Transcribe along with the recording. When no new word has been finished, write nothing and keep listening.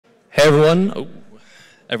Hey everyone. Oh,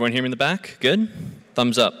 everyone hear me in the back? Good?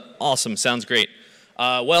 Thumbs up. Awesome. Sounds great.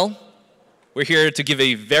 Well, we're here to give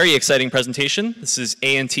a very exciting presentation. This is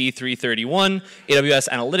ANT 331, AWS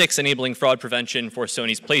Analytics Enabling Fraud Prevention for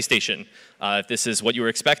Sony's PlayStation. If this is what you were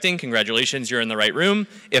expecting, congratulations, you're in the right room.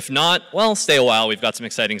 If not, well, stay a while. We've got some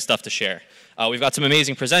exciting stuff to share. We've got some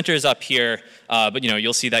amazing presenters up here, but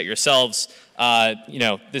you'll see that yourselves.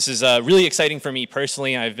 This is really exciting for me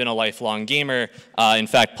personally. I've been a lifelong gamer. In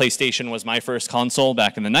fact, PlayStation was my first console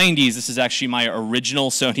back in the 90s. This is actually my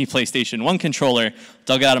original Sony PlayStation 1 controller.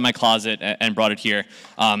 Dug it out of my closet and brought it here.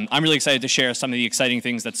 I'm really excited to share some of the exciting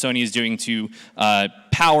things that Sony is doing to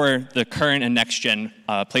power the current and next-gen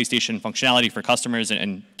PlayStation functionality for customers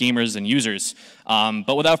and gamers and users.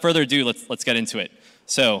 But without further ado, let's get into it.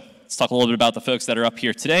 So let's talk a little bit about the folks that are up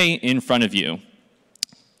here today in front of you.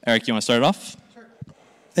 Eric, you want to start it off? Sure.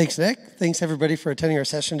 Thanks, Nick. Thanks, everybody, for attending our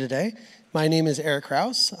session today. My name is Eric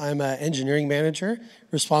Kraus. I'm an engineering manager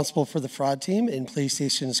responsible for the fraud team in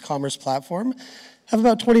PlayStation's commerce platform. I have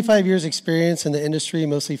about 25 years experience in the industry,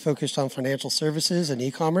 mostly focused on financial services and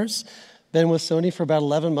e-commerce. Been with Sony for about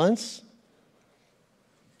 11 months.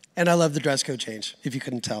 And I love the dress code change, if you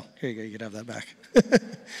couldn't tell. Here you go, you can have that back.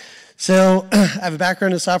 So I have a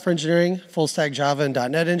background in software engineering, full stack Java and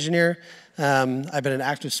 .NET engineer. I've been an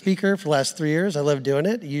active speaker for the last 3 years. I love doing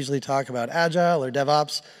it. I usually talk about Agile or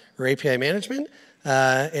DevOps or API management.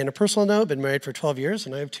 And a personal note, been married for 12 years,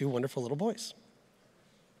 and I have 2 wonderful little boys.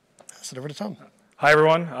 Pass it over to Tom. Hi,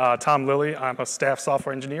 everyone. Tom Lilly. I'm a staff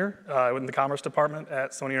software engineer in the commerce department at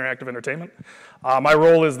Sony Interactive Entertainment. My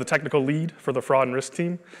role is the technical lead for the fraud and risk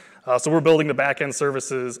team. So we're building the back-end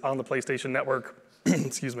services on the PlayStation network,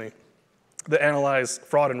 excuse me, that analyze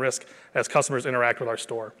fraud and risk as customers interact with our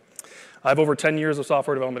store. I have over 10 years of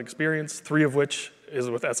software development experience, 3 of which is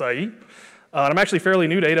with SIE. And I'm actually fairly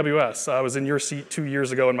new to AWS. I was in your seat 2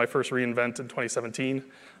 years ago in my first reInvent in 2017.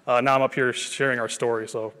 Now I'm up here sharing our story,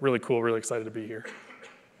 so really cool, really excited to be here.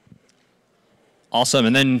 Awesome,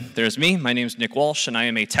 and then there's me. My name's Nick Walsh, and I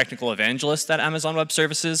am a technical evangelist at Amazon Web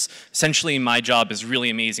Services. Essentially, my job is really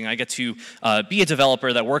amazing. I get to be a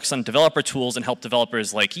developer that works on developer tools and help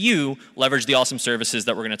developers like you leverage the awesome services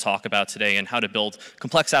that we're going to talk about today and how to build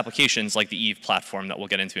complex applications like the Eve platform that we'll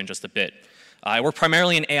get into in just a bit. I work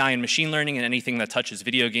primarily in AI and machine learning and anything that touches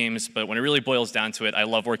video games, but when it really boils down to it, I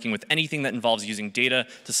love working with anything that involves using data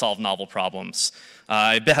to solve novel problems.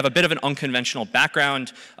 I have a bit of an unconventional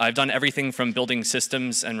background. I've done everything from building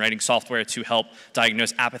systems and writing software to help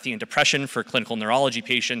diagnose apathy and depression for clinical neurology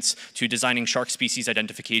patients to designing shark species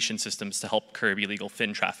identification systems to help curb illegal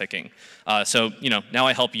fin trafficking. Now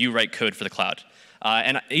I help you write code for the cloud.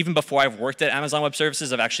 And even before I've worked at Amazon Web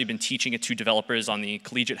Services, I've actually been teaching it to developers on the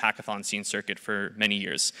collegiate hackathon scene circuit for many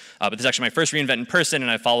years. But this is actually my first reInvent in person, and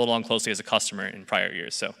I followed along closely as a customer in prior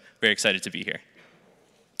years, so very excited to be here.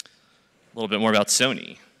 A little bit more about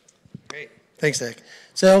Sony. Great. Thanks, Nick.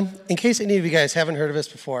 So in case any of you guys haven't heard of us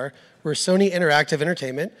before, we're Sony Interactive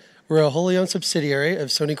Entertainment. We're a wholly owned subsidiary of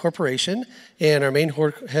Sony Corporation, and our main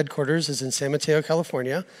headquarters is in San Mateo,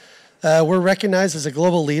 California. We're recognized as a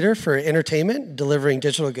global leader for entertainment, delivering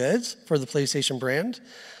digital goods for the PlayStation brand.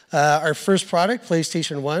 Our first product,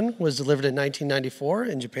 PlayStation 1, was delivered in 1994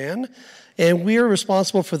 in Japan, and we are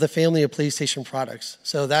responsible for the family of PlayStation products.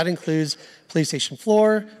 So that includes PlayStation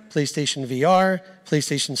 4, PlayStation VR,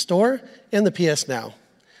 PlayStation Store, and the PS Now.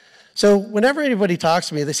 So whenever anybody talks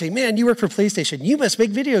to me, they say, man, you work for PlayStation, you must make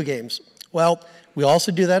video games. Well, we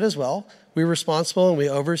also do that as well. We're responsible and we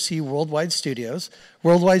oversee Worldwide Studios.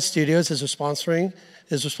 Worldwide Studios is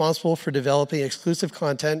responsible for developing exclusive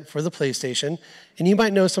content for the PlayStation. And you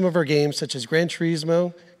might know some of our games such as Gran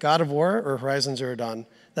Turismo, God of War, or Horizon Zero Dawn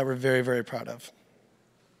that we're very, very proud of.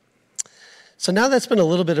 So now that's been a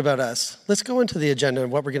little bit about us. Let's go into the agenda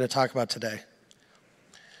and what we're going to talk about today.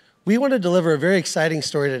 We want to deliver a very exciting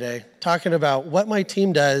story today, talking about what my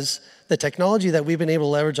team does, the technology that we've been able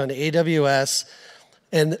to leverage on AWS,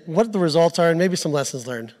 and what the results are, and maybe some lessons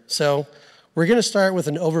learned. So we're going to start with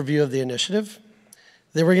an overview of the initiative.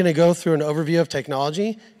 Then we're going to go through an overview of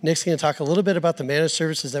technology. Nick's going to talk a little bit about the managed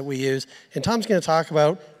services that we use, and Tom's going to talk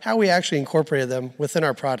about how we actually incorporated them within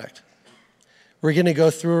our product. We're going to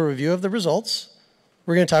go through a review of the results.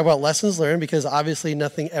 We're going to talk about lessons learned, because obviously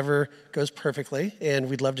nothing ever goes perfectly, and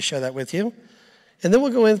we'd love to share that with you. And then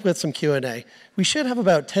we'll go in with some Q&A. We should have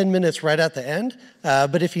about 10 minutes right at the end,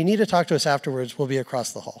 but if you need to talk to us afterwards, we'll be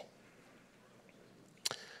across the hall.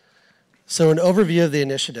 So an overview of the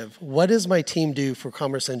initiative. What does my team do for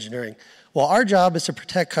commerce engineering? Well, our job is to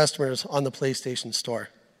protect customers on the PlayStation Store.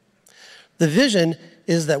 The vision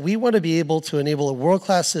is that we want to be able to enable a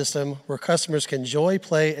world-class system where customers can enjoy,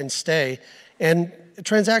 play, and stay, and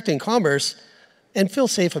transact in commerce and feel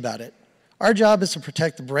safe about it. Our job is to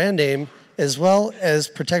protect the brand name as well as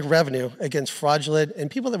protect revenue against fraudulent and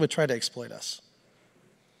people that would try to exploit us.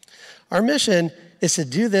 Our mission is to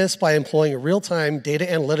do this by employing a real-time data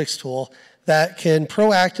analytics tool that can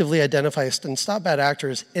proactively identify and stop bad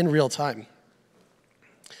actors in real time.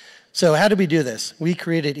 So how do we do this? We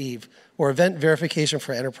created EVE, or Event Verification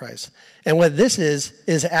for Enterprise. And what this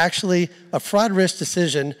is actually a fraud risk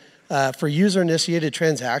decision for user-initiated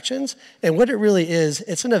transactions. And what it really is,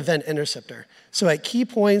 it's an event interceptor. So at key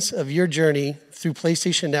points of your journey through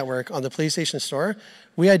PlayStation Network on the PlayStation Store,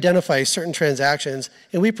 we identify certain transactions,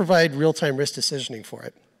 and we provide real-time risk decisioning for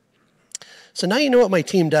it. So now you know what my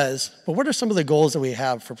team does, but what are some of the goals that we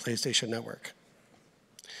have for PlayStation Network?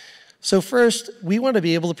 So first, we want to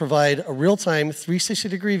be able to provide a real-time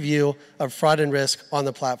 360-degree view of fraud and risk on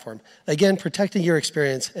the platform. Again, protecting your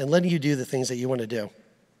experience and letting you do the things that you want to do.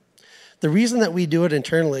 The reason that we do it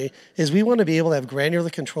internally is we want to be able to have granular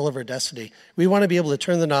control of our destiny. We want to be able to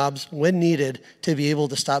turn the knobs when needed to be able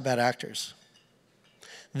to stop bad actors.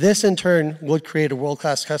 This, in turn, would create a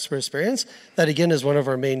world-class customer experience that, again, is one of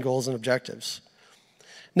our main goals and objectives.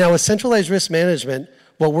 Now, with centralized risk management,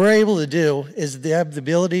 what we're able to do is have the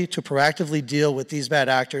ability to proactively deal with these bad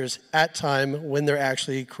actors at time when they're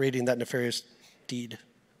actually creating that nefarious deed.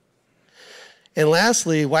 And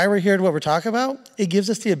lastly, why we're here to what we're talking about, it gives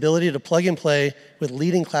us the ability to plug and play with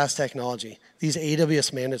leading class technology, these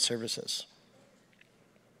AWS managed services.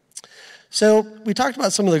 So we talked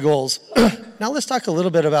about some of the goals. Now let's talk a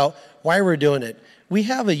little bit about why we're doing it. We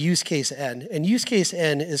have a use case N, and use case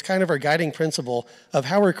N is kind of our guiding principle of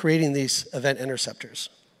how we're creating these event interceptors.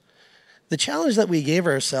 The challenge that we gave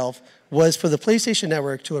ourselves was for the PlayStation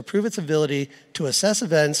Network to improve its ability to assess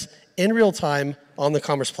events in real time on the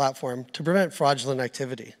commerce platform to prevent fraudulent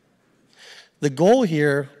activity. The goal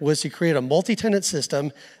here was to create a multi-tenant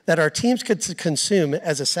system that our teams could consume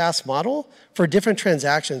as a SaaS model for different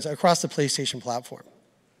transactions across the PlayStation platform.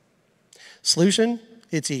 Solution,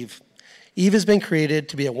 it's EVE. EVE has been created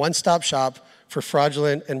to be a one-stop shop for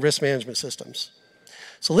fraudulent and risk management systems.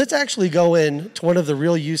 So let's actually go into one of the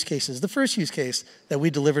real use cases, the first use case that we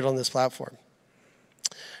delivered on this platform.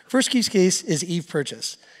 First use case is EVE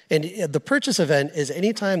Purchase. And the purchase event is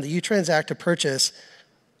any time that you transact a purchase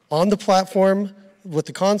on the platform with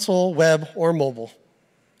the console, web, or mobile,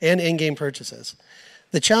 and in-game purchases.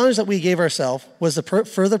 The challenge that we gave ourselves was to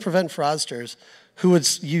further prevent fraudsters who would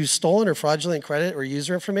use stolen or fraudulent credit or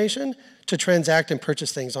user information to transact and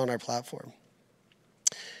purchase things on our platform.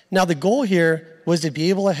 Now, the goal here was to be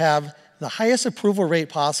able to have the highest approval rate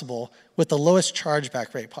possible with the lowest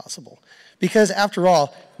chargeback rate possible. Because after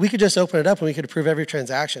all, we could just open it up and we could approve every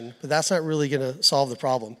transaction, but that's not really going to solve the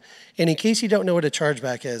problem. And in case you don't know what a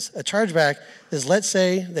chargeback is, let's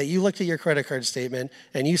say that you looked at your credit card statement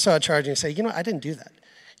and you saw a charge and you say, you know, I didn't do that.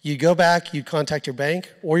 You'd go back, you'd contact your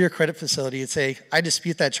bank or your credit facility, you'd say, I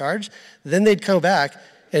dispute that charge. Then they'd come back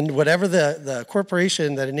and whatever the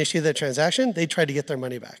corporation that initiated that transaction, they'd try to get their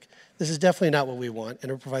money back. This is definitely not what we want,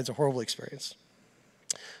 and it provides a horrible experience.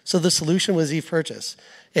 So the solution was EVE Purchase.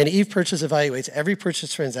 And EVE Purchase evaluates every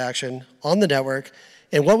purchase transaction on the network.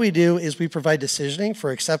 And what we do is we provide decisioning for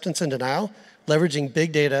acceptance and denial, leveraging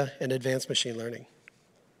big data and advanced machine learning.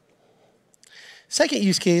 Second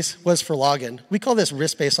use case was for login. We call this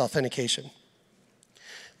risk-based authentication.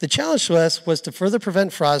 The challenge to us was to further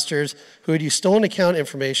prevent fraudsters who would use stolen account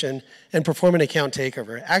information and perform an account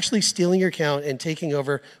takeover, actually stealing your account and taking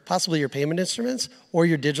over possibly your payment instruments or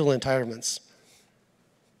your digital entitlements.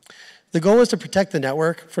 The goal was to protect the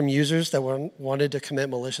network from users that wanted to commit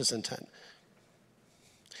malicious intent.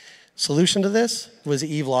 Solution to this was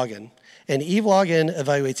EVE Login. And EVE Login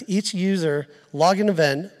evaluates each user login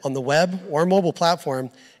event on the web or mobile platform,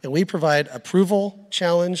 and we provide approval,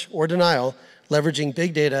 challenge, or denial, leveraging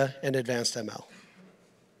big data and advanced ML.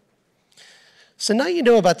 So now you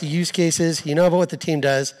know about the use cases, you know about what the team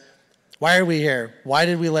does. Why are we here? Why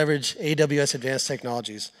did we leverage AWS Advanced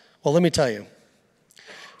Technologies? Well, let me tell you.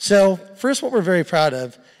 So first, what we're very proud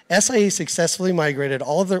of, SIE successfully migrated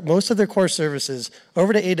most of their core services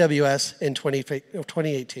over to AWS in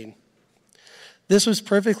 2018. This was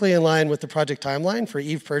perfectly in line with the project timeline for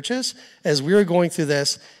EVE Purchase as we were going through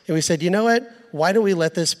this, and we said, you know what, why don't we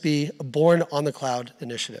let this be a born on the cloud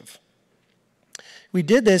initiative? We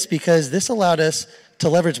did this because this allowed us to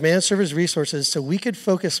leverage managed service resources so we could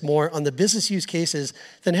focus more on the business use cases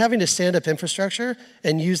than having to stand up infrastructure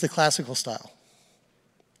and use the classical style.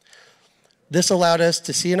 This allowed us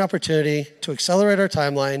to see an opportunity to accelerate our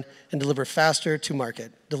timeline and deliver faster to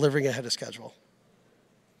market, delivering ahead of schedule.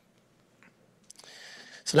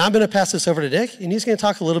 So now I'm going to pass this over to Nick, and he's going to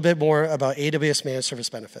talk a little bit more about AWS Managed Service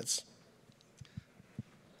benefits.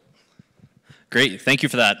 Great, thank you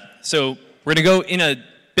for that. So we're going to go in a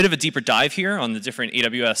bit of a deeper dive here on the different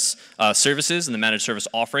AWS services and the managed service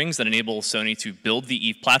offerings that enable Sony to build the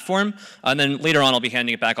Eve platform. And then later on, I'll be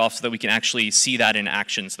handing it back off so that we can actually see that in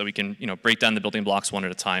action, so that we can break down the building blocks one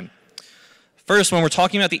at a time. First, when we're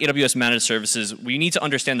talking about the AWS managed services, we need to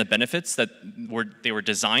understand the benefits that they were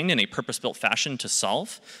designed in a purpose-built fashion to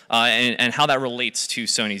solve, and how that relates to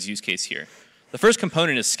Sony's use case here. The first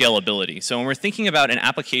component is scalability. So when we're thinking about an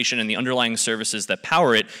application and the underlying services that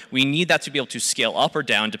power it, we need that to be able to scale up or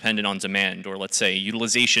down dependent on demand, or let's say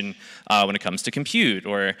utilization when it comes to compute,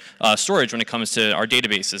 or storage when it comes to our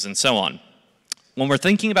databases, and so on. When we're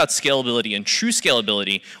thinking about scalability and true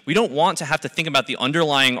scalability, we don't want to have to think about the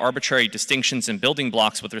underlying arbitrary distinctions and building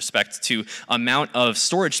blocks with respect to amount of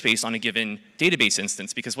storage space on a given database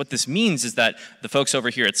instance, because what this means is that the folks over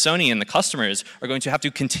here at Sony and the customers are going to have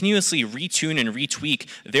to continuously retune and retweak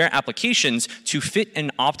their applications to fit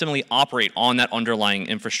and optimally operate on that underlying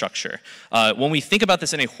infrastructure. When we think about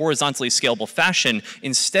this in a horizontally scalable fashion,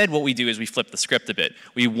 instead what we do is we flip the script a bit.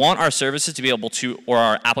 We want our services to be able to, or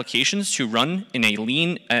our applications to run in a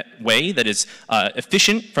lean way that is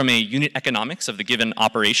efficient from a unit economics of the given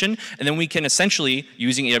operation, and then we can essentially,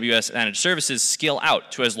 using AWS Managed Services, scale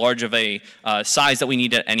out to as large of a size that we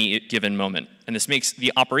need at any given moment. And this makes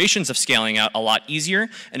the operations of scaling out a lot easier,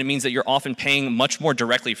 and it means that you're often paying much more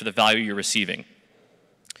directly for the value you're receiving.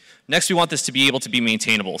 Next, we want this to be able to be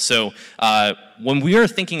maintainable. So when we are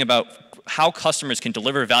thinking about how customers can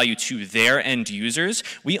deliver value to their end users,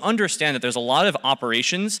 we understand that there's a lot of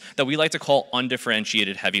operations that we like to call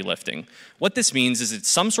undifferentiated heavy lifting. What this means is it's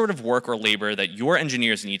some sort of work or labor that your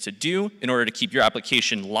engineers need to do in order to keep your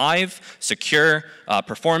application live, secure,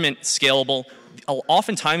 performant, scalable.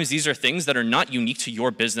 Oftentimes, these are things that are not unique to your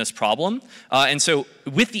business problem. And so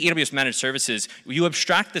with the AWS Managed Services, you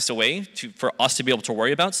abstract this away for us to be able to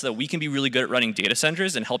worry about, so that we can be really good at running data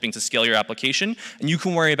centers and helping to scale your application, and you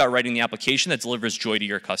can worry about writing the application that delivers joy to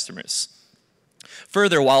your customers.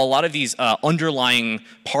 Further, while a lot of these underlying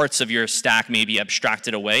parts of your stack may be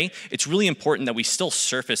abstracted away, it's really important that we still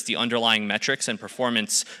surface the underlying metrics and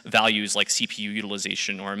performance values like CPU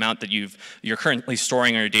utilization, or amount that you're currently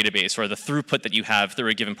storing on your database, or the throughput that you have through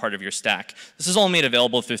a given part of your stack. This is all made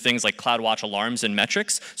available through things like CloudWatch alarms and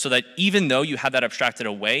metrics, so that even though you have that abstracted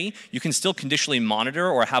away, you can still conditionally monitor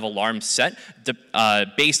or have alarms set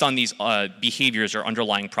based on these behaviors or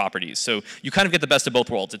underlying properties. So you kind of get the best of both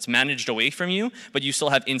worlds. It's managed away from you, but you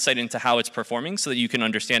still have insight into how it's performing, so that you can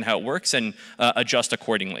understand how it works and adjust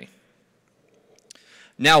accordingly.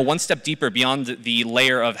 Now, one step deeper beyond the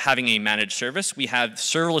layer of having a managed service, we have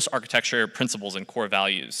serverless architecture principles and core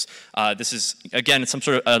values. This is, again, some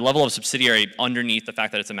sort of a level of subsidiary underneath the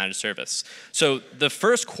fact that it's a managed service. So the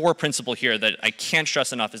first core principle here that I can't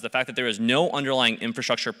stress enough is the fact that there is no underlying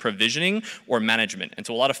infrastructure provisioning or management. And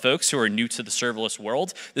to a lot of folks who are new to the serverless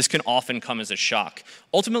world, this can often come as a shock.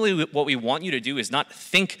 Ultimately, what we want you to do is not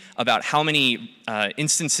think about how many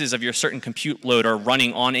instances of your certain compute load are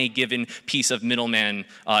running on a given piece of middleman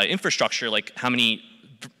infrastructure, like how many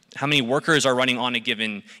workers are running on a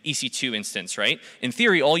given EC2 instance, right? In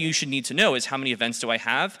theory, all you should need to know is how many events do I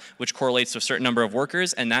have, which correlates to a certain number of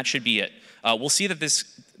workers, and that should be it. We'll see that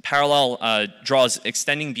this parallel draws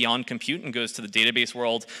extending beyond compute and goes to the database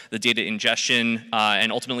world, the data ingestion,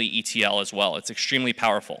 and ultimately ETL as well. It's extremely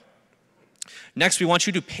powerful. Next, we want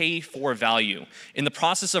you to pay for value. In the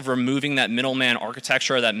process of removing that middleman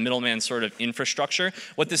architecture, or that middleman sort of infrastructure,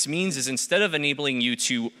 what this means is instead of enabling you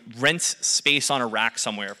to rent space on a rack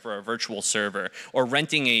somewhere for a virtual server, or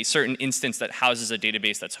renting a certain instance that houses a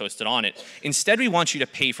database that's hosted on it, instead we want you to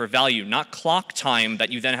pay for value, not clock time that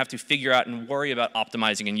you then have to figure out and worry about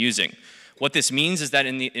optimizing and using. What this means is that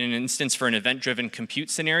in an instance for an event-driven compute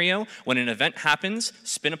scenario, when an event happens,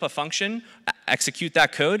 spin up a function, execute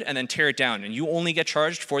that code, and then tear it down. And you only get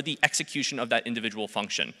charged for the execution of that individual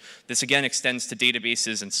function. This again extends to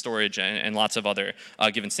databases and storage and lots of other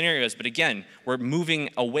given scenarios. But again, we're moving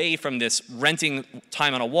away from this renting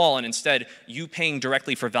time on a wall, and instead you paying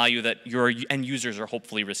directly for value that your end users are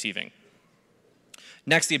hopefully receiving.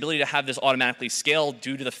 Next, the ability to have this automatically scale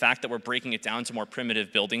due to the fact that we're breaking it down to more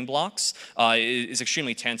primitive building blocks is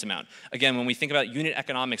extremely tantamount. Again, when we think about unit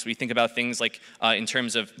economics, we think about things like in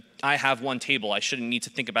terms of, I have one table, I shouldn't need to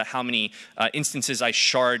think about how many instances I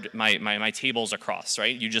shard my tables across,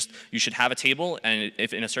 right? You should have a table, and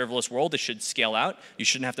if in a serverless world, it should scale out. You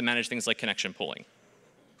shouldn't have to manage things like connection pooling.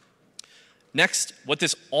 Next, what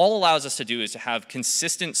this all allows us to do is to have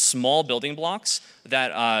consistent small building blocks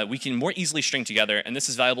that we can more easily string together, and this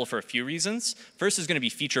is valuable for a few reasons. First is going to be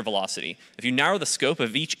feature velocity. If you narrow the scope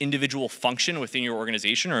of each individual function within your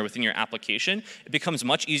organization or within your application, it becomes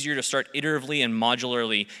much easier to start iteratively and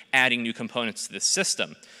modularly adding new components to this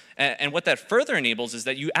system. And what that further enables is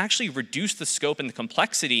that you actually reduce the scope and the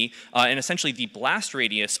complexity and essentially the blast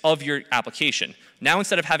radius of your application. Now,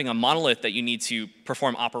 instead of having a monolith that you need to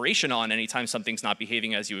perform operation on anytime something's not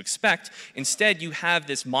behaving as you expect, instead you have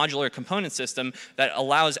this modular component system that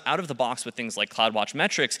allows out of the box with things like CloudWatch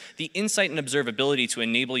metrics, the insight and observability to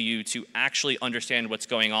enable you to actually understand what's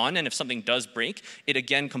going on. And if something does break, it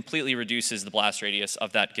again completely reduces the blast radius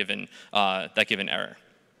of that given error.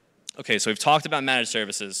 Okay, so we've talked about managed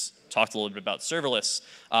services, talked a little bit about serverless.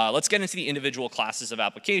 Let's get into the individual classes of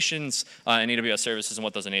applications and AWS services and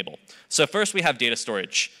what those enable. So first we have data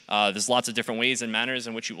storage. There's lots of different ways and manners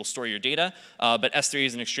in which you will store your data, but S3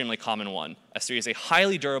 is an extremely common one. S3 is a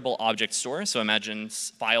highly durable object store, so imagine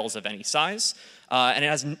files of any size. And it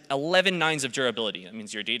has 11 nines of durability. That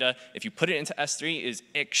means your data, if you put it into S3, is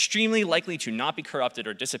extremely likely to not be corrupted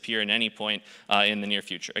or disappear at any point in the near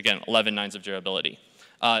future. Again, 11 nines of durability.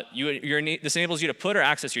 This enables you to put or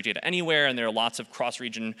access your data anywhere, and there are lots of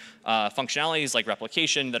cross-region functionalities like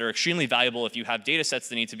replication that are extremely valuable if you have data sets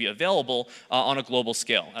that need to be available on a global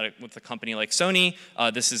scale. With a company like Sony,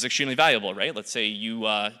 this is extremely valuable, right? Let's say you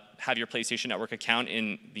have your PlayStation Network account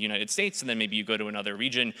in the United States, and then maybe you go to another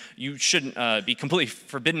region. You shouldn't be completely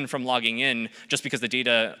forbidden from logging in just because the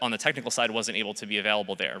data on the technical side wasn't able to be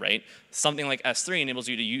available there, right? Something like S3 enables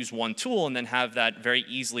you to use one tool and then have that very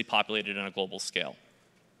easily populated on a global scale.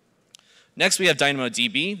 Next, we have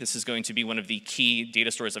DynamoDB. This is going to be one of the key data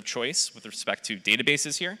stores of choice with respect to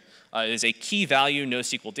databases here. It is a key value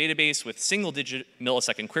NoSQL database with single-digit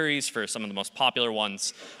millisecond queries for some of the most popular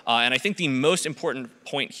ones. And I think the most important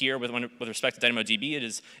point here with respect to DynamoDB, it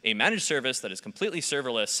is a managed service that is completely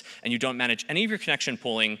serverless, and you don't manage any of your connection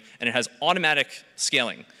pooling, and it has automatic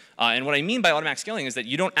scaling. And what I mean by automatic scaling is that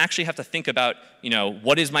you don't actually have to think about,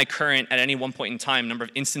 what is my current, at any one point in time, number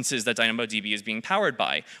of instances that DynamoDB is being powered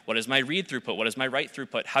by? What is my read throughput? What is my write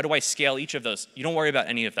throughput? How do I scale each of those? You don't worry about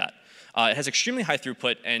any of that. It has extremely high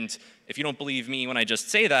throughput, and if you don't believe me when I just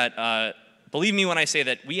say that, believe me when I say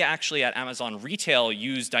that we actually at Amazon Retail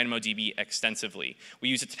use DynamoDB extensively. We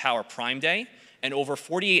use it to power Prime Day. And over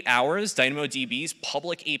 48 hours, DynamoDB's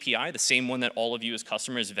public API, the same one that all of you as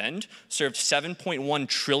customers vend, served 7.1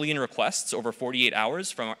 trillion requests over 48 hours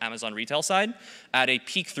from our Amazon retail side at a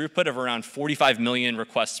peak throughput of around 45 million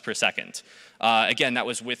requests per second. Again, that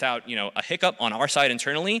was without a hiccup on our side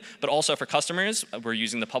internally, but also for customers. We're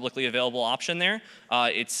using the publicly available option there.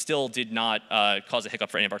 It still did not cause a hiccup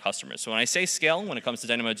for any of our customers. So when I say scale, when it comes to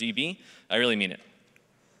DynamoDB, I really mean it.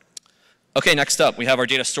 Okay, next up, we have our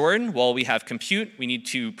data stored. While we have compute, we need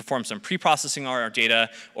to perform some pre-processing on our data,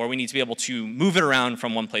 or we need to be able to move it around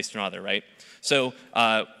from one place to another, right? So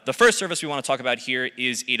the first service we want to talk about here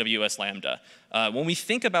is AWS Lambda. When we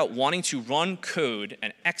think about wanting to run code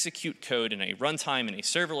and execute code in a runtime in a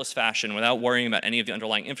serverless fashion without worrying about any of the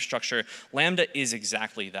underlying infrastructure, Lambda is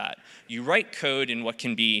exactly that. You write code in what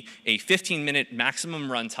can be a 15-minute maximum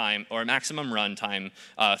runtime or maximum runtime,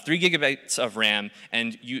 3 gigabytes of RAM,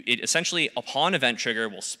 and it essentially, upon event trigger,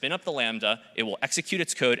 will spin up the Lambda, it will execute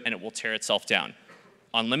its code, and it will tear itself down.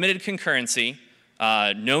 Unlimited concurrency,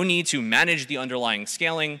 no need to manage the underlying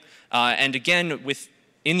scaling, and again,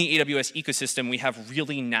 in the AWS ecosystem, we have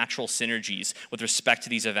really natural synergies with respect to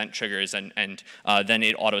these event triggers and then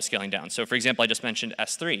it auto-scaling down. So for example, I just mentioned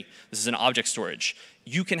S3. This is an object storage.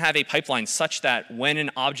 You can have a pipeline such that when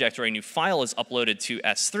an object or a new file is uploaded to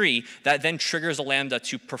S3, that then triggers a Lambda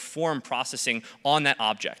to perform processing on that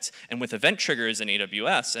object. And with event triggers in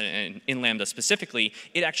AWS, and in Lambda specifically,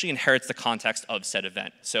 it actually inherits the context of said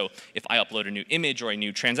event. So if I upload a new image or a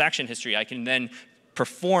new transaction history, I can then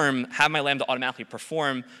have my Lambda automatically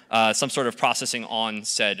perform some sort of processing on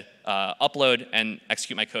said upload and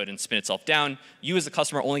execute my code and spin itself down. You as the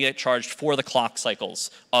customer only get charged for the clock cycles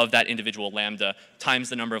of that individual Lambda times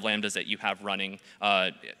the number of Lambdas that you have running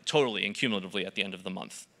totally and cumulatively at the end of the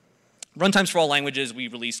month. Runtimes for all languages, we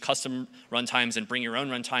release custom runtimes and bring your own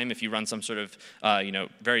runtime if you run some sort of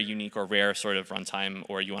very unique or rare sort of runtime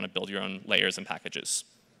or you want to build your own layers and packages.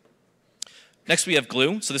 Next, we have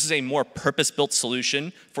Glue. So this is a more purpose-built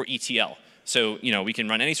solution for ETL. So we can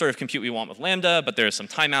run any sort of compute we want with Lambda, but there are some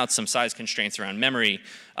timeouts, some size constraints around memory.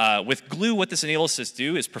 With Glue, what this enables us to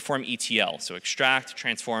do is perform ETL, so extract,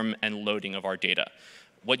 transform, and loading of our data.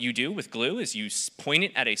 What you do with Glue is you point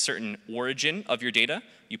it at a certain origin of your data.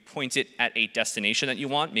 You point it at a destination that you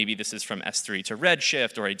want. Maybe this is from S3 to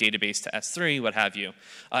Redshift or a database to S3, what have you.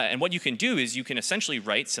 And what you can do is you can essentially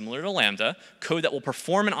write, similar to Lambda, code that will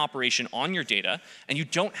perform an operation on your data, and you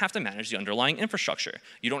don't have to manage the underlying infrastructure.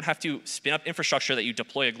 You don't have to spin up infrastructure that you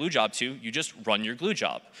deploy a Glue job to. You just run your Glue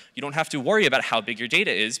job. You don't have to worry about how big your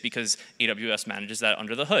data is because AWS manages that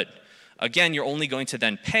under the hood. Again, you're only going to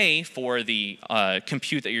then pay for the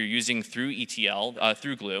compute that you're using through ETL,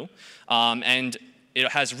 through Glue. And it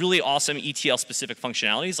has really awesome ETL-specific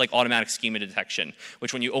functionalities like automatic schema detection,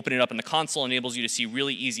 which when you open it up in the console enables you to see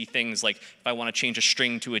really easy things like if I want to change a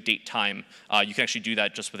string to a date time, you can actually do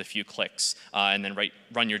that just with a few clicks and then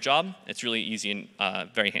run your job. It's really easy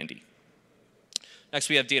and very handy. Next,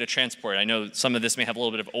 we have data transport. I know some of this may have a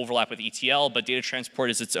little bit of overlap with ETL, but data transport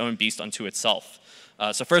is its own beast unto itself.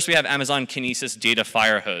 So first we have Amazon Kinesis Data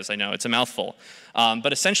Firehose. I know it's a mouthful.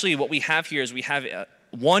 But essentially what we have here is we have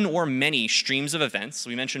one or many streams of events.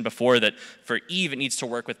 We mentioned before that for Eve, it needs to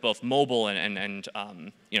work with both mobile and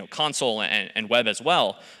console and web as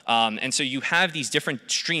well. And so you have these different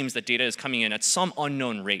streams that data is coming in at some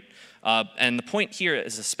unknown rate. And the point here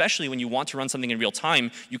is especially when you want to run something in real time,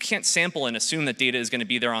 you can't sample and assume that data is going to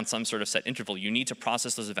be there on some sort of set interval. You need to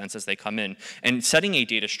process those events as they come in. And setting a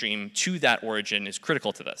data stream to that origin is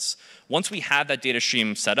critical to this. Once we have that data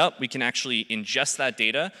stream set up, we can actually ingest that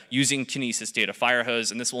data using Kinesis Data Firehose,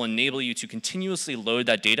 and this will enable you to continuously load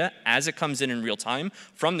that data as it comes in real time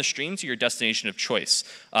from the stream to your destination of choice.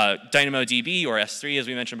 DynamoDB or S3, as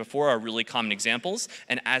we mentioned before, are really common examples.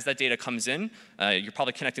 And as that data comes in, you're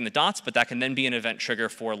probably connecting the dots, but that can then be an event trigger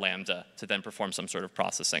for Lambda to then perform some sort of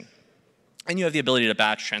processing. And you have the ability to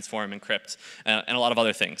batch, transform, encrypt, and a lot of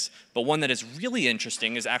other things. But one that is really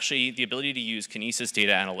interesting is actually the ability to use Kinesis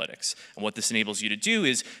Data Analytics. And what this enables you to do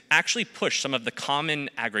is actually push some of the common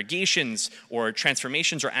aggregations or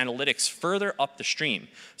transformations or analytics further up the stream.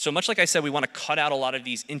 So much like I said, we want to cut out a lot of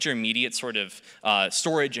these intermediate sort of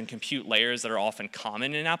storage and compute layers that are often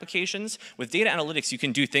common in applications. With data analytics, you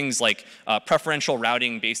can do things like preferential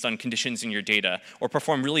routing based on conditions in your data, or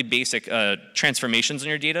perform really basic transformations in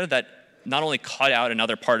your data that not only cut out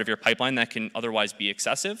another part of your pipeline that can otherwise be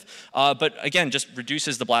excessive, but again, just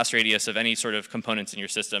reduces the blast radius of any sort of components in your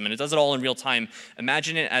system. And it does it all in real time.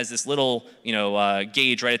 Imagine it as this little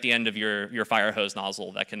gauge right at the end of your fire hose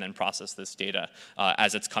nozzle that can then process this data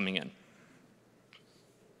as it's coming in.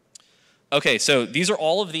 Okay, so these are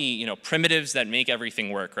all of the primitives that make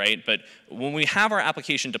everything work, right? But when we have our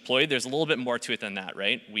application deployed, there's a little bit more to it than that,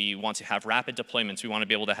 right? We want to have rapid deployments. We want to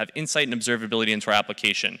be able to have insight and observability into our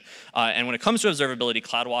application. And when it comes to observability,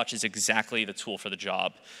 CloudWatch is exactly the tool for the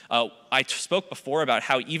job. I spoke before about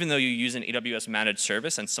how even though you use an AWS managed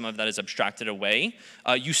service and some of that is abstracted away,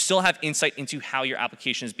 you still have insight into how your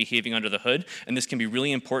application is behaving under the hood. And this can be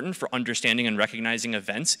really important for understanding and recognizing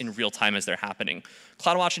events in real time as they're happening.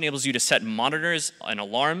 CloudWatch enables you to set monitors and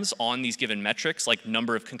alarms on these given metrics, like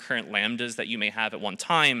number of concurrent lambdas that you may have at one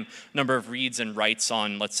time, number of reads and writes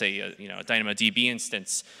on, let's say, a DynamoDB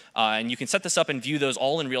instance. And you can set this up and view those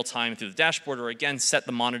all in real time through the dashboard, or again, set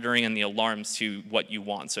the monitoring and the alarms to what you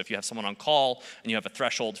want. So if you have someone on call and you have a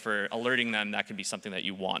threshold for alerting them, that can be something that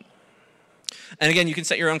you want. And again, you can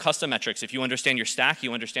set your own custom metrics. If you understand your stack,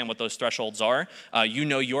 you understand what those thresholds are, you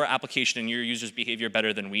know your application and your users' behavior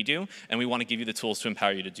better than we do, and we want to give you the tools to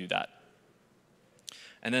empower you to do that.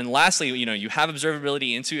 And then lastly, you have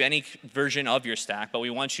observability into any version of your stack, but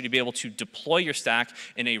we want you to be able to deploy your stack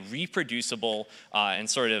in a reproducible and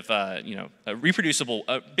sort of,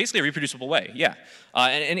 basically a reproducible way, yeah.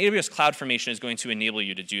 And AWS CloudFormation is going to enable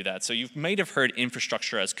you to do that. So you might have heard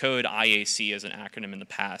infrastructure as code, IAC as an acronym in the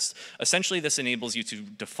past. Essentially, this enables you to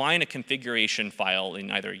define a configuration file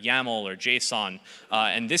in either YAML or JSON,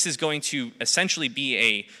 and this is going to essentially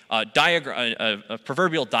be a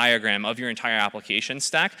proverbial diagram of your entire application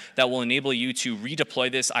stack that will enable you to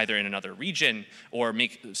redeploy this either in another region or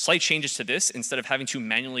make slight changes to this instead of having to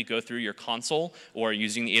manually go through your console or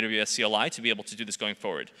using the AWS CLI to be able to do this going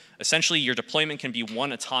forward. Essentially, your deployment can be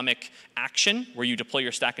one atomic action where you deploy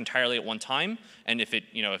your stack entirely at one time, and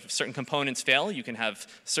if certain components fail, you can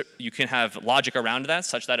have logic around that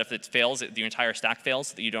such that if it fails, the entire stack fails,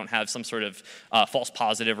 so that you don't have some sort of false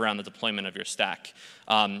positive around the deployment of your stack.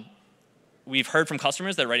 We've heard from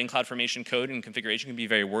customers that writing CloudFormation code and configuration can be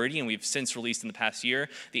very wordy, and we've since released in the past year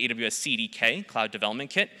the AWS CDK, Cloud Development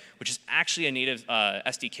Kit, which is actually a native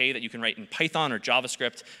SDK that you can write in Python or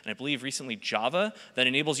JavaScript, and I believe recently Java, that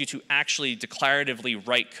enables you to actually declaratively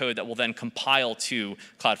write code that will then compile to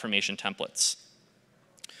CloudFormation templates.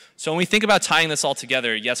 So when we think about tying this all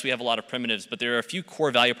together, yes, we have a lot of primitives, but there are a few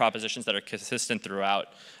core value propositions that are consistent throughout.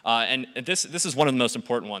 And this is one of the most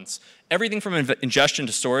important ones. Everything from ingestion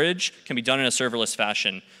to storage can be done in a serverless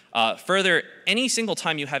fashion. Further, any single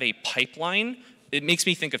time you have a pipeline, it makes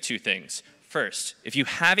me think of two things. First, if you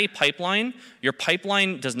have a pipeline, your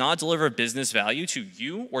pipeline does not deliver business value to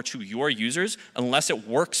you or to your users unless it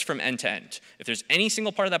works from end to end. If there's any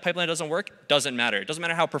single part of that pipeline that doesn't work, it doesn't matter. It doesn't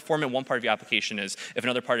matter how performant one part of your application is. If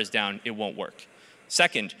another part is down, it won't work.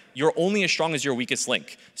 Second, you're only as strong as your weakest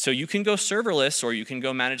link. So you can go serverless or you can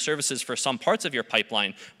go managed services for some parts of your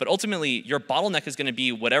pipeline, but ultimately your bottleneck is going to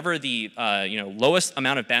be whatever the lowest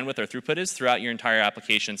amount of bandwidth or throughput is throughout your entire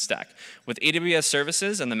application stack. With AWS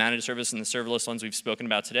services and the managed service and the serverless ones we've spoken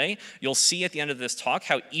about today, you'll see at the end of this talk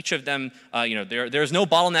how each of them, there's no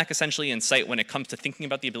bottleneck essentially in sight when it comes to thinking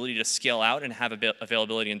about the ability to scale out and have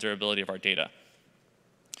availability and durability of our data.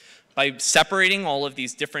 By separating all of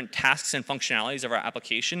these different tasks and functionalities of our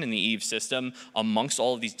application in the Eve system amongst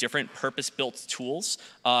all of these different purpose-built tools,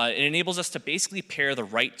 it enables us to basically pair the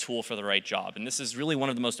right tool for the right job. And this is really one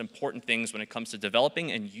of the most important things when it comes to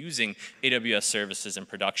developing and using AWS services in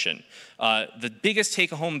production. The biggest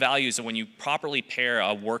take-home values of when you properly pair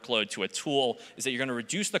a workload to a tool is that you're going to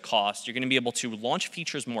reduce the cost, you're going to be able to launch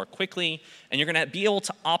features more quickly, and you're going to be able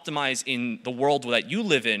to optimize in the world that you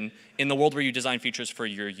live in the world where you design features for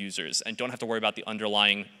your users and don't have to worry about the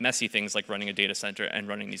underlying messy things like running a data center and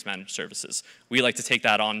running these managed services. We like to take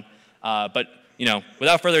that on, but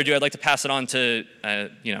without further ado, I'd like to pass it on to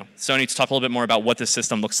Sony to talk a little bit more about what this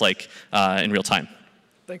system looks like in real time.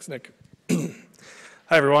 Thanks, Nick. Hi,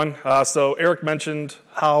 everyone. So Eric mentioned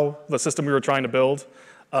how the system we were trying to build,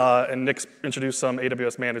 and Nick introduced some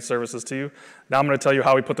AWS managed services to you. Now I'm going to tell you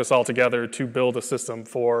how we put this all together to build a system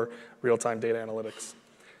for real-time data analytics.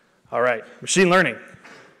 All right, machine learning.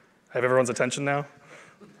 I have everyone's attention now?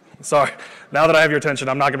 Sorry, now that I have your attention,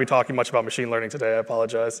 I'm not going to be talking much about machine learning today, I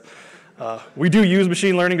apologize. We do use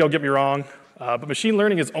machine learning, don't get me wrong, but machine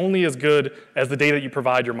learning is only as good as the data you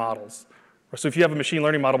provide your models. So if you have a machine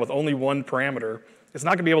learning model with only one parameter, it's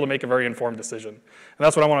not going to be able to make a very informed decision. And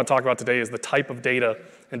that's what I want to talk about today is the type of data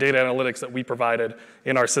and data analytics that we provided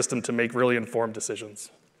in our system to make really informed decisions.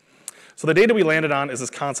 So the data we landed on is this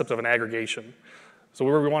concept of an aggregation. So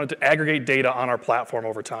where we wanted to aggregate data on our platform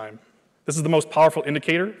over time. This is the most powerful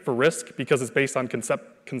indicator for risk because it's based on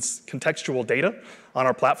contextual data on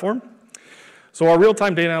our platform. So our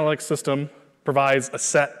real-time data analytics system provides a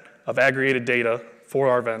set of aggregated data for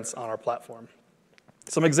our events on our platform.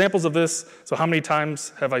 Some examples of this, so how many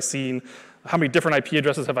different IP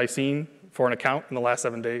addresses have I seen for an account in the last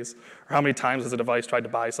 7 days? Or how many times has a device tried to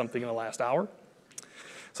buy something in the last hour?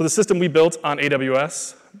 So the system we built on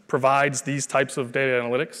AWS provides these types of data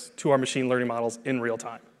analytics to our machine learning models in real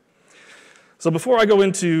time. So before I go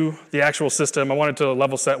into the actual system, I wanted to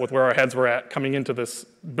level set with where our heads were at coming into this,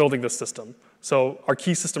 building this system. So our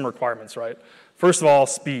key system requirements, right? First of all,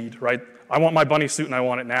 speed, right? I want my bunny suit and I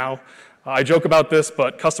want it now. I joke about this,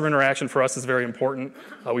 but customer interaction for us is very important.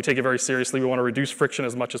 We take it very seriously. We want to reduce friction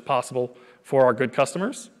as much as possible for our good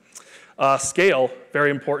customers. Scale,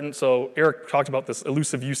 very important. So Eric talked about this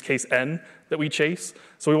elusive use case N that we chase.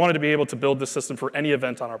 So we wanted to be able to build this system for any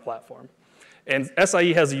event on our platform. And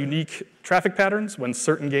SIE has unique traffic patterns when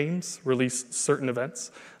certain games release certain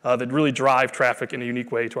events that really drive traffic in a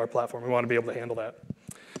unique way to our platform. We want to be able to handle that.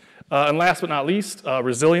 And last but not least,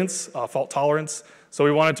 resilience, fault tolerance. So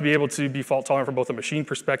we wanted to be able to be fault tolerant from both a machine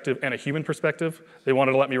perspective and a human perspective. They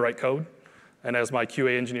wanted to let me write code. And as my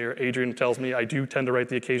QA engineer, Adrian, tells me, I do tend to write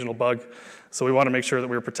the occasional bug. So we want to make sure that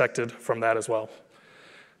we're protected from that as well.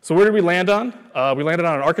 So where did we land on? We landed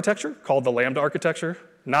on an architecture called the Lambda architecture.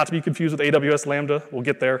 Not to be confused with AWS Lambda. We'll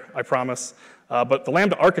get there, I promise. But the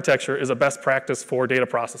Lambda architecture is a best practice for data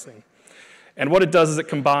processing. And what it does is it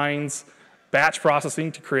combines batch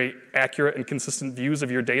processing to create accurate and consistent views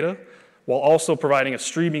of your data, while also providing a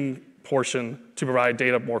streaming portion to provide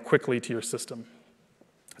data more quickly to your system.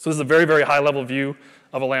 So this is a very, very high-level view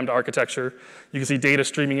of a Lambda architecture. You can see data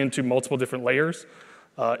streaming into multiple different layers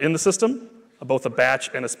in the system, both a batch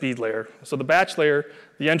and a speed layer. So the batch layer,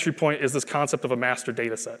 the entry point is this concept of a master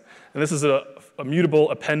data set. And this is a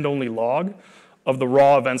mutable append-only log of the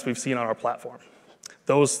raw events we've seen on our platform.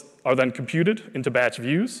 Those are then computed into batch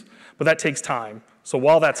views, but that takes time. So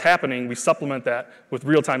while that's happening, we supplement that with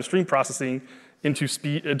real-time stream processing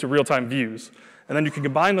into real-time views. And then you can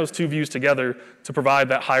combine those two views together to provide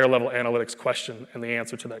that higher level analytics question and the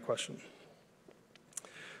answer to that question.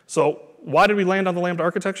 So why did we land on the Lambda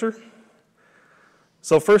architecture?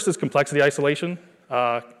 So first is complexity isolation.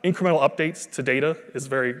 incremental updates to data is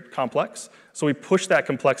very complex, so we push that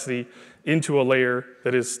complexity into a layer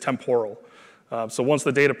that is temporal. So once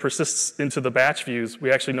the data persists into the batch views,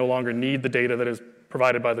 we actually no longer need the data that is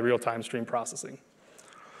provided by the real-time stream processing.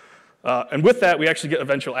 And with that, we actually get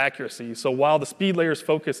eventual accuracy. So while the speed layer's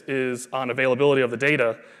focus is on availability of the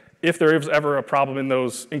data, if there is ever a problem in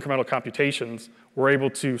those incremental computations, we're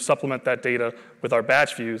able to supplement that data with our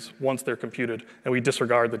batch views once they're computed, and we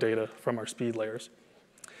disregard the data from our speed layers.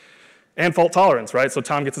 And fault tolerance, right? So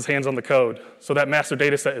Tom gets his hands on the code. So that master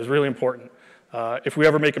data set is really important. If we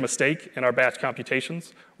ever make a mistake in our batch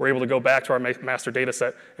computations, we're able to go back to our master data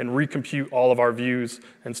set and recompute all of our views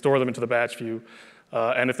and store them into the batch view.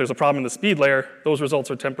 And if there's a problem in the speed layer, those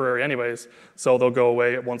results are temporary anyways, so they'll go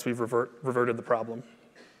away once we've reverted the problem.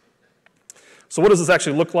 So what does this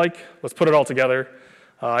actually look like? Let's put it all together.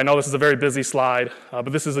 I know this is a very busy slide,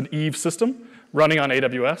 but this is an Eve system running on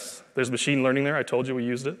AWS. There's machine learning there. I told you we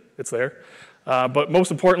used it. It's there. But most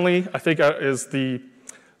importantly, I think is the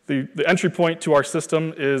entry point to our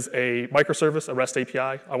system is a microservice, a REST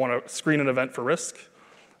API. I want to screen an event for risk.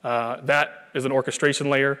 That is an orchestration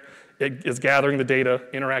layer. It is gathering the data,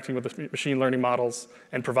 interacting with the machine learning models,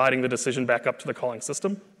 and providing the decision back up to the calling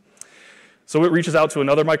system. So it reaches out to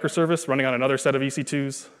another microservice running on another set of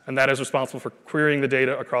EC2s, and that is responsible for querying the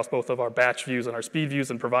data across both of our batch views and our speed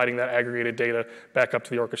views and providing that aggregated data back up to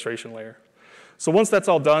the orchestration layer. So once that's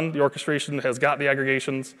all done, the orchestration has got the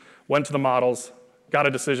aggregations, went to the models, got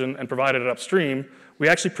a decision, and provided it upstream. We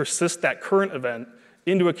actually persist that current event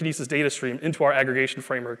into a Kinesis data stream, into our aggregation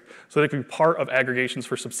framework, so that it can be part of aggregations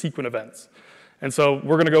for subsequent events. And so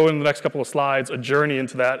we're going to go in the next couple of slides, a journey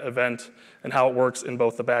into that event and how it works in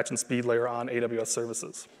both the batch and speed layer on AWS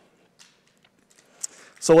services.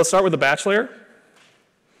 So let's start with the batch layer.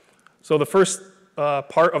 So the first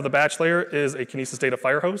part of the batch layer is a Kinesis data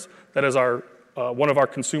firehose. That is one of our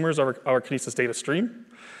consumers of our Kinesis data stream.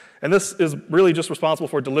 And this is really just responsible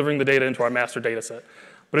for delivering the data into our master data set.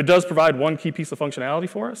 But it does provide one key piece of functionality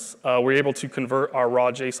for us. We're able to convert our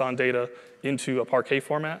raw JSON data into a Parquet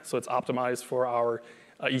format, so it's optimized for our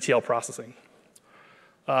ETL processing.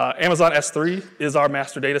 Amazon S3 is our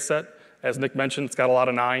master data set. As Nick mentioned, it's got a lot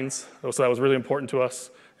of nines, so that was really important to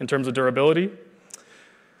us in terms of durability.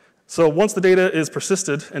 So once the data is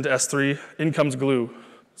persisted into S3, in comes Glue.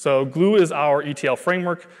 So Glue is our ETL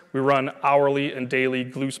framework. We run hourly and daily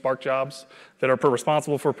Glue Spark jobs that are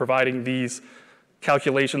responsible for providing these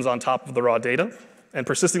calculations on top of the raw data and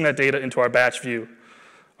persisting that data into our batch view.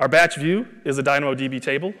 Our batch view is a DynamoDB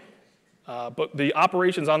table, but the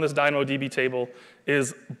operations on this DynamoDB table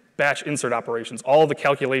is batch insert operations. All of the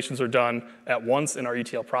calculations are done at once in our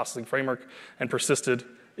ETL processing framework and persisted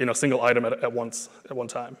in a single item at one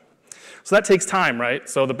time. So that takes time, right?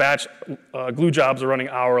 So the batch Glue jobs are running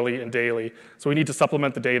hourly and daily, so we need to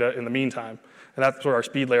supplement the data in the meantime, and that's where our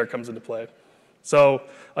speed layer comes into play. So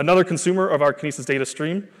another consumer of our Kinesis data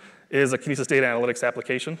stream is a Kinesis data analytics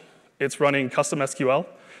application. It's running custom SQL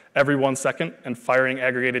every 1 second and firing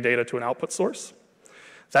aggregated data to an output source.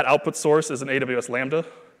 That output source is an AWS Lambda.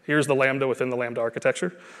 Here's the Lambda within the Lambda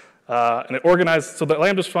architecture. And it organizes, so the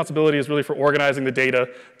Lambda's responsibility is really for organizing the data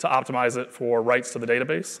to optimize it for writes to the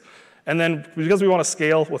database. And then because we want to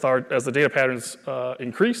scale with as the data patterns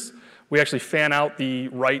increase, we actually fan out the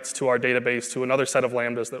writes to our database to another set of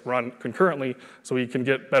Lambdas that run concurrently so we can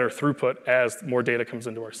get better throughput as more data comes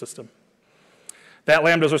into our system. That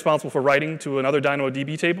Lambda is responsible for writing to another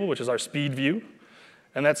DynamoDB table, which is our speed view.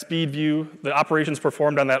 And that speed view, the operations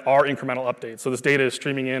performed on that are incremental updates. So this data is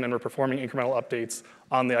streaming in and we're performing incremental updates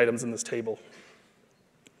on the items in this table.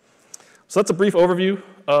 So that's a brief overview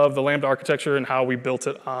of the Lambda architecture and how we built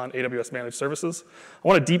it on AWS Managed Services. I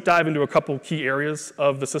want to deep dive into a couple key areas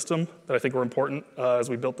of the system that I think were important as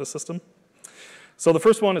we built this system. So the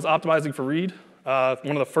first one is optimizing for read.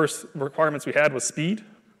 One of the first requirements we had was speed.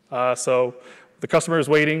 So the customer is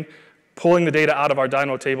waiting. Pulling the data out of our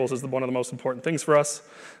Dynamo tables is one of the most important things for us.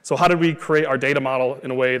 So how did we create our data model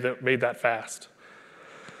in a way that made that fast?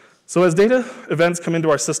 So as data events come into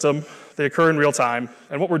our system, they occur in real time.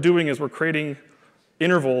 And what we're doing is we're creating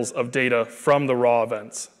intervals of data from the raw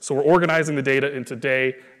events. So we're organizing the data into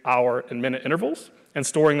day, hour, and minute intervals and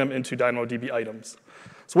storing them into DynamoDB items.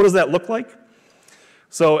 So what does that look like?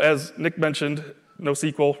 So as Nick mentioned,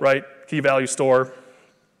 NoSQL, right? Key value store.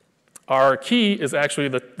 Our key is actually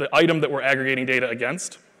the item that we're aggregating data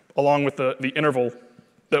against, along with the interval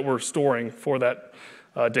that we're storing for that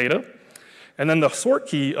data. And then the sort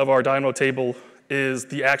key of our Dynamo table is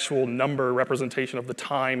the actual number representation of the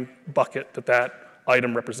time bucket that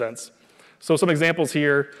item represents. So some examples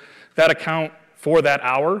here, that account for that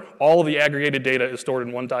hour, all of the aggregated data is stored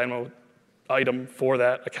in one Dynamo item for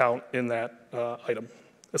that account in that item.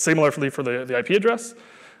 Similarly for the IP address,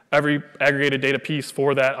 every aggregated data piece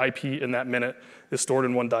for that IP in that minute is stored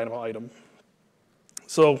in one Dynamo item.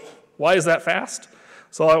 So why is that fast?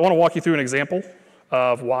 So I want to walk you through an example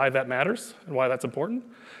of why that matters and why that's important.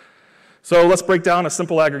 So let's break down a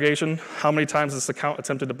simple aggregation. How many times this account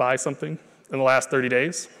attempted to buy something in the last 30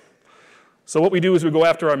 days? So what we do is we go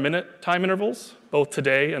after our minute time intervals, both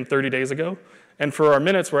today and 30 days ago. And for our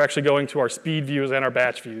minutes, we're actually going to our speed views and our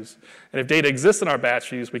batch views. And if data exists in our batch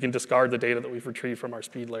views, we can discard the data that we've retrieved from our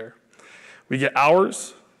speed layer. We get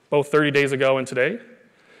hours, both 30 days ago and today,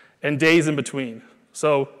 and days in between.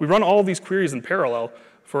 So we run all of these queries in parallel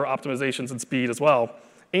for optimizations and speed as well.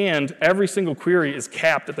 And every single query is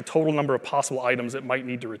capped at the total number of possible items it might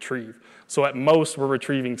need to retrieve. So at most, we're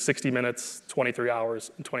retrieving 60 minutes, 23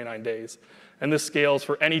 hours, and 29 days. And this scales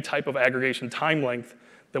for any type of aggregation time length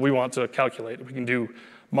that we want to calculate. We can do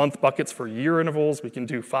month buckets for year intervals. We can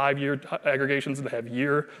do 5-year aggregations and have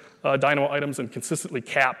year Dynamo items and consistently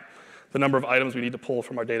cap the number of items we need to pull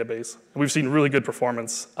from our database. And we've seen really good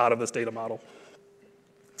performance out of this data model.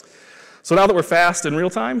 So now that we're fast in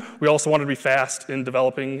real time, we also wanted to be fast in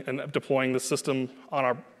developing and deploying the system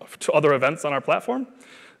to other events on our platform.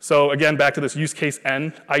 So again, back to this use case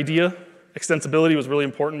N idea, extensibility was really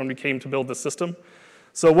important when we came to build this system.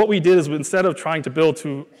 So what we did is instead of trying to build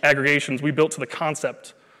to aggregations, we built to the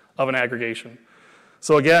concept of an aggregation.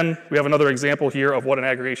 So again, we have another example here of what an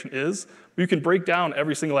aggregation is. We can break down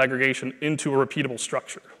every single aggregation into a repeatable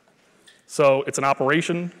structure. So it's an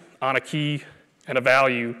operation on a key and a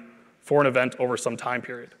value for an event over some time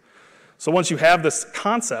period. So once you have this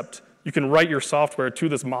concept, you can write your software to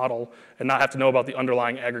this model and not have to know about the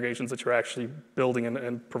underlying aggregations that you're actually building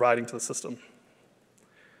and providing to the system.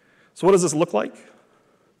 So what does this look like?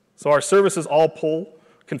 So our services all pull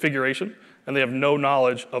configuration, and they have no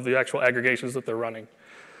knowledge of the actual aggregations that they're running.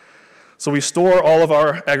 So we store all of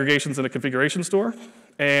our aggregations in a configuration store,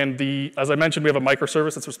 and as I mentioned, we have a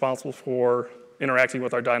microservice that's responsible for interacting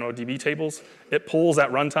with our DynamoDB tables. It pulls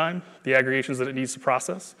at runtime the aggregations that it needs to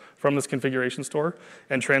process from this configuration store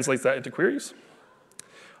and translates that into queries.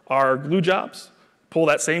 Our glue jobs pull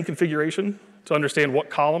that same configuration to understand what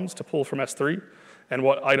columns to pull from S3 and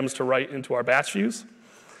what items to write into our batch views.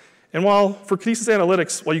 And while for Kinesis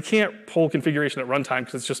Analytics, well, you can't pull configuration at runtime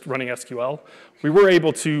because it's just running SQL, we were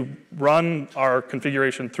able to run our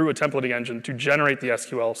configuration through a templating engine to generate the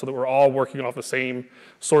SQL so that we're all working off the same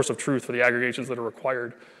source of truth for the aggregations that are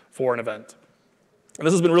required for an event. And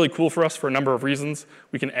this has been really cool for us for a number of reasons.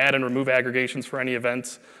 We can add and remove aggregations for any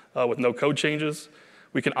event with no code changes.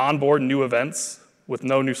 We can onboard new events with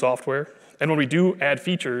no new software. And when we do add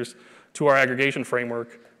features to our aggregation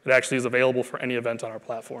framework, it actually is available for any event on our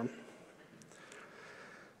platform.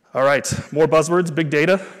 All right, more buzzwords, big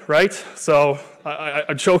data, right? So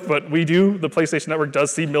I joke, but the PlayStation Network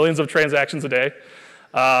does see millions of transactions a day.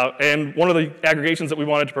 And one of the aggregations that we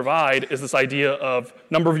wanted to provide is this idea of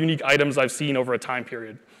number of unique items I've seen over a time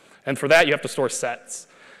period. And for that, you have to store sets.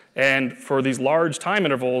 And for these large time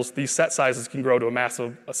intervals, these set sizes can grow to a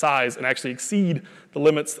massive size and actually exceed the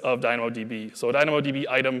limits of DynamoDB. So a DynamoDB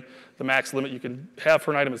item, the max limit you can have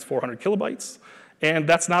for an item is 400 kilobytes. And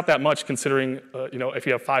that's not that much considering if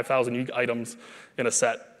you have 5,000 unique items in a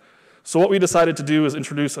set. So what we decided to do is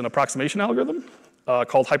introduce an approximation algorithm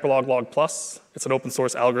called HyperLogLog+. It's an open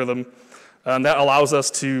source algorithm. And that allows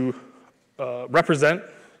us to represent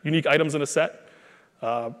unique items in a set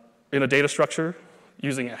in a data structure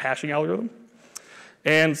using a hashing algorithm.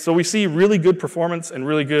 And so we see really good performance and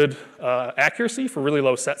really good accuracy for really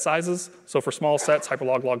low set sizes. So for small sets,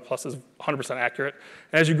 HyperLogLog+ is 100% accurate.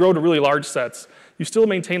 And as you grow to really large sets, you still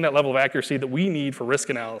maintain that level of accuracy that we need for risk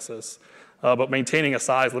analysis, but maintaining a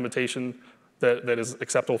size limitation that is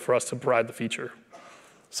acceptable for us to provide the feature.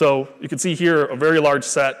 So you can see here, a very large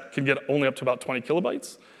set can get only up to about 20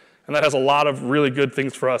 kilobytes. And that has a lot of really good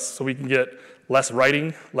things for us. So we can get less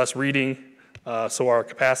writing, less reading, so our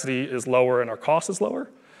capacity is lower and our cost is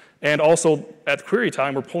lower. And also, at query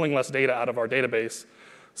time, we're pulling less data out of our database,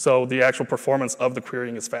 so the actual performance of the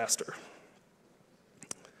querying is faster.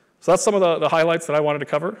 So that's some of the highlights that I wanted to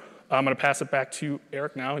cover. I'm going to pass it back to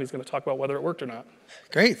Eric now, and he's going to talk about whether it worked or not.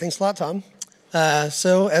 Great, thanks a lot, Tom.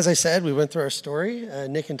 So as I said, we went through our story.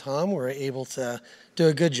 Nick and Tom were able to do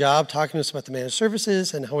a good job talking to us about the managed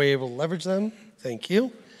services and how we were able to leverage them. Thank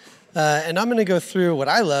you. And I'm going to go through what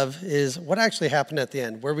I love is what actually happened at the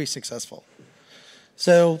end. Were we successful?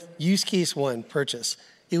 So use case 1, purchase.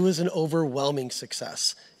 It was an overwhelming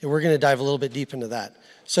success. And we're going to dive a little bit deep into that.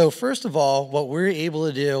 So first of all, what we're able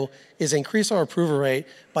to do is increase our approval rate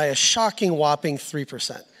by a shocking whopping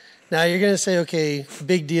 3%. Now you're going to say, okay,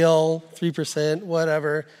 big deal, 3%,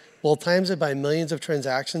 whatever. Well, times it by millions of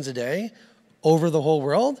transactions a day over the whole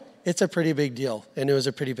world, it's a pretty big deal, and it was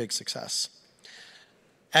a pretty big success.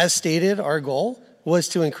 As stated, our goal was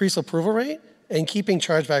to increase approval rate and keeping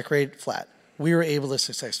chargeback rate flat. We were able to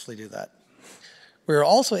successfully do that. We were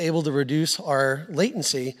also able to reduce our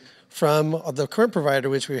latency from the current provider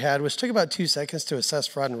which we had, which took about 2 seconds to assess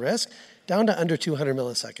fraud and risk, down to under 200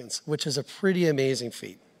 milliseconds, which is a pretty amazing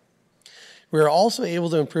feat. We were also able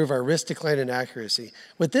to improve our risk decline and accuracy.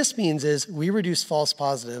 What this means is we reduce false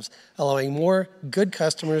positives, allowing more good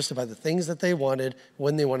customers to buy the things that they wanted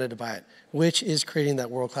when they wanted to buy it, which is creating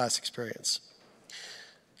that world-class experience.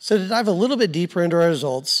 So to dive a little bit deeper into our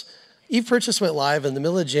results, Eve Purchase went live in the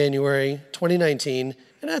middle of January 2019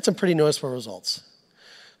 and had some pretty noticeable results.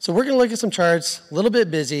 So we're going to look at some charts, a little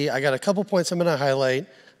bit busy. I got a couple points I'm going to highlight.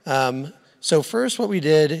 So first, what we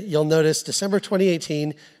did, you'll notice December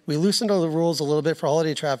 2018, we loosened all the rules a little bit for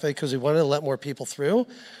holiday traffic because we wanted to let more people through.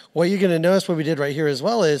 What you're going to notice what we did right here as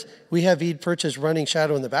well is we have Eve Purchase running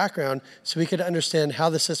Shadow in the background so we could understand how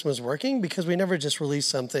the system was working because we never just released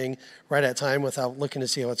something right at time without looking to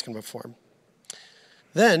see how it's going to perform.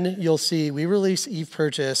 Then you'll see we released Eve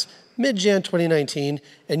Purchase mid-Jan 2019,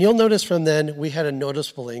 and you'll notice from then we had a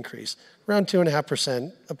noticeable increase, around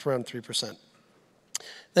 2.5%, up to around 3%.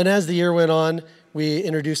 Then as the year went on, we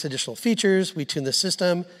introduced additional features, we tuned the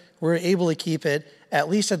system, we were able to keep it at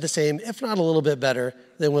least at the same, if not a little bit better,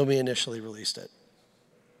 than when we initially released it.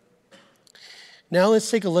 Now let's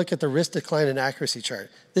take a look at the risk decline and accuracy chart.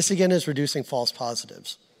 This again is reducing false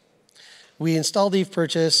positives. We installed Eve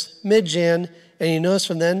Purchase mid-Jan, and you notice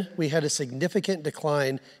from then we had a significant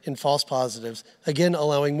decline in false positives, again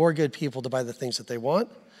allowing more good people to buy the things that they want.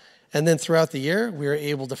 And then throughout the year, we were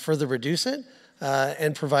able to further reduce it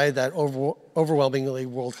and provide that overwhelmingly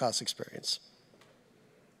world-class experience.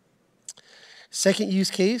 Second use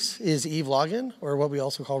case is Eve Login, or what we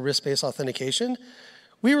also call risk-based authentication.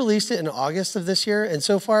 We released it in August of this year, and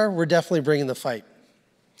so far, we're definitely bringing the fight.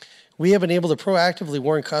 We have been able to proactively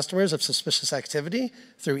warn customers of suspicious activity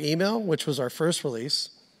through email, which was our first release.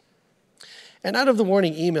 And out of the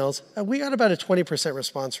warning emails, we got about a 20%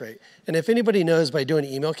 response rate. And if anybody knows by doing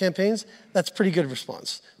email campaigns, that's pretty good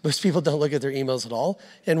response. Most people don't look at their emails at all.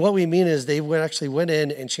 And what we mean is they actually went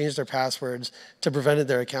in and changed their passwords to prevent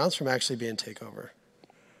their accounts from actually being taken over.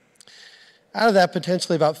 Out of that,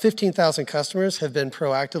 potentially about 15,000 customers have been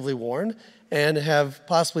proactively warned and have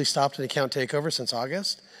possibly stopped an account takeover since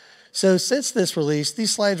August. So since this release,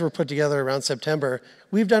 these slides were put together around September,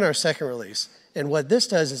 we've done our second release. And what this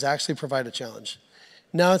does is actually provide a challenge.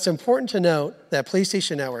 Now, it's important to note that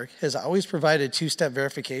PlayStation Network has always provided two-step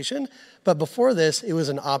verification, but before this, it was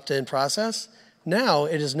an opt-in process. Now,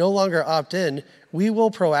 it is no longer opt-in. We will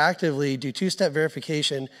proactively do two-step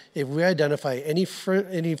verification if we identify any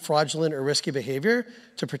fraudulent or risky behavior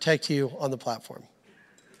to protect you on the platform.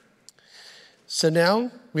 So now,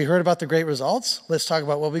 we heard about the great results. Let's talk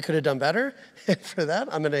about what we could have done better. And for that,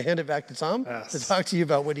 I'm going to hand it back to Tom to talk to you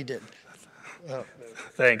about what he did. Oh.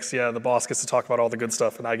 Thanks. Yeah, the boss gets to talk about all the good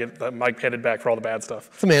stuff, and I get the mic handed back for all the bad stuff.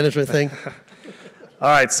 It's a management thing. All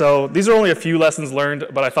right, so these are only a few lessons learned,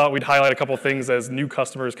 but I thought we'd highlight a couple things as new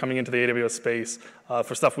customers coming into the AWS space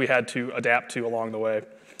for stuff we had to adapt to along the way.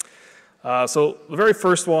 So the very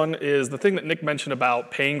first one is the thing that Nick mentioned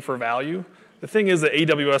about paying for value. The thing is that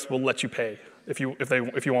AWS will let you pay if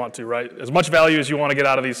you want to, right? As much value as you want to get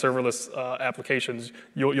out of these serverless applications,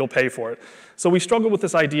 you'll pay for it. So we struggle with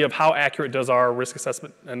this idea of how accurate does our risk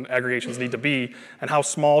assessment and aggregations need to be, and how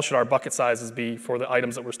small should our bucket sizes be for the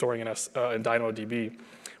items that we're storing in DynamoDB.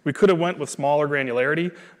 We could have went with smaller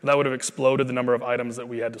granularity, but that would have exploded the number of items that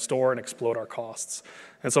we had to store and explode our costs.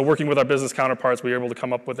 And so working with our business counterparts, we were able to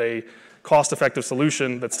come up with a cost-effective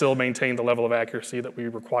solution that still maintained the level of accuracy that we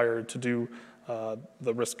required to do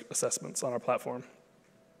the risk assessments on our platform.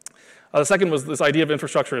 The second was this idea of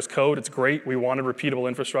infrastructure as code. It's great. We wanted repeatable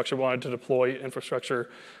infrastructure. We wanted to deploy infrastructure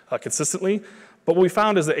consistently. But what we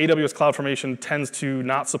found is that AWS CloudFormation tends to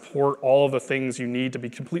not support all of the things you need to be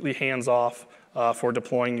completely hands-off for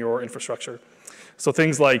deploying your infrastructure. So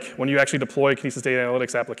things like when you actually deploy a Kinesis Data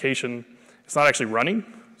Analytics application, it's not actually running.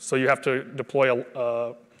 So you have to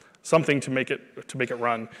deploy something to make it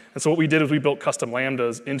run. And so what we did is we built custom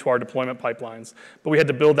Lambdas into our deployment pipelines, but we had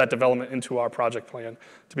to build that development into our project plan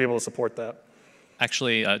to be able to support that.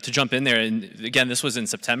 Actually, to jump in there, and again, this was in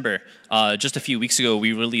September. Just a few weeks ago,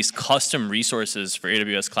 we released custom resources for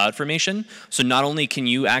AWS CloudFormation. So not only can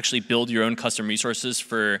you actually build your own custom resources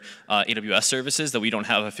for AWS services that we don't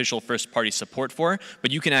have official first-party support for,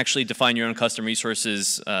 but you can actually define your own custom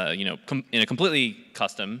resources, in a completely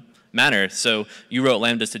custom manner. So you wrote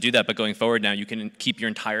Lambdas to do that, but going forward now, you can keep your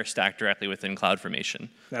entire stack directly within CloudFormation.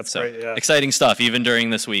 That's great, yeah. Exciting stuff, even during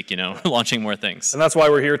this week, you know, launching more things. And that's why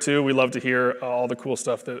we're here too. We love to hear all the cool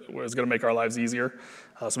stuff that is going to make our lives easier.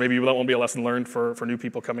 So maybe that won't be a lesson learned for new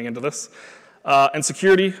people coming into this. And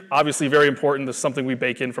security, obviously very important. This is something we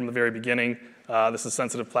bake in from the very beginning. This is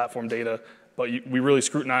sensitive platform data, but we really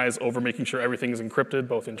scrutinize over making sure everything is encrypted,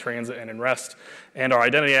 both in transit and in rest. And our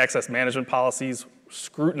identity access management policies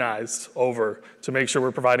scrutinized over to make sure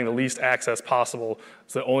we're providing the least access possible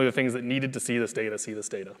so that only the things that needed to see this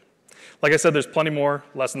data. Like I said, there's plenty more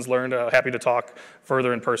lessons learned. Happy to talk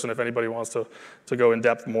further in person if anybody wants to go in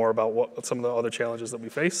depth more about what some of the other challenges that we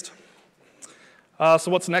faced.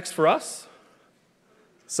 So what's next for us?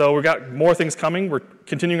 So we've got more things coming. We're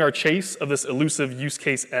continuing our chase of this elusive use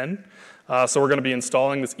case N. So we're going to be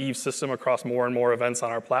installing this Eve system across more and more events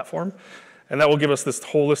on our platform. And that will give us this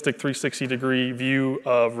holistic 360-degree view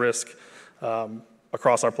of risk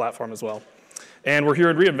across our platform as well. And we're here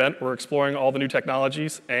at re:Invent. We're exploring all the new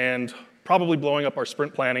technologies and probably blowing up our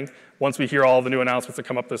sprint planning once we hear all the new announcements that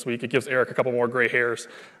come up this week. It gives Eric a couple more gray hairs,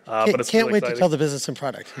 but it's Can't really wait exciting. to tell the business and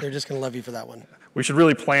product. They're just going to love you for that one. We should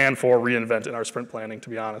really plan for re:Invent in our sprint planning, to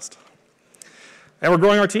be honest. And we're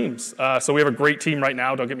growing our teams. So we have a great team right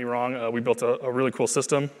now, don't get me wrong. We built a really cool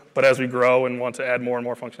system, but as we grow and want to add more and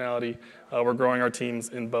more functionality, we're growing our teams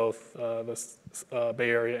in both the Bay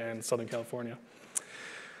Area and Southern California.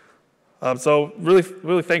 So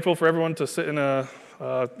really thankful for everyone to sit and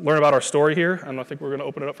learn about our story here, and I think we're going to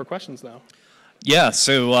open it up for questions now. Yeah,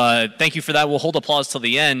 so thank you for that. We'll hold applause till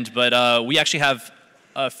the end, but we actually have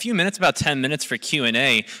a few minutes, about 10 minutes for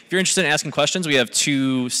Q&A. If you're interested in asking questions, we have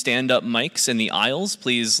 2 stand-up mics in the aisles.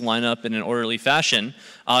 Please line up in an orderly fashion.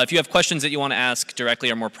 If you have questions that you want to ask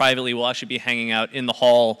directly or more privately, we'll actually be hanging out in the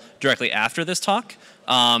hall directly after this talk.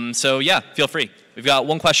 So yeah, feel free. We've got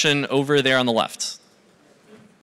one question over there on the left.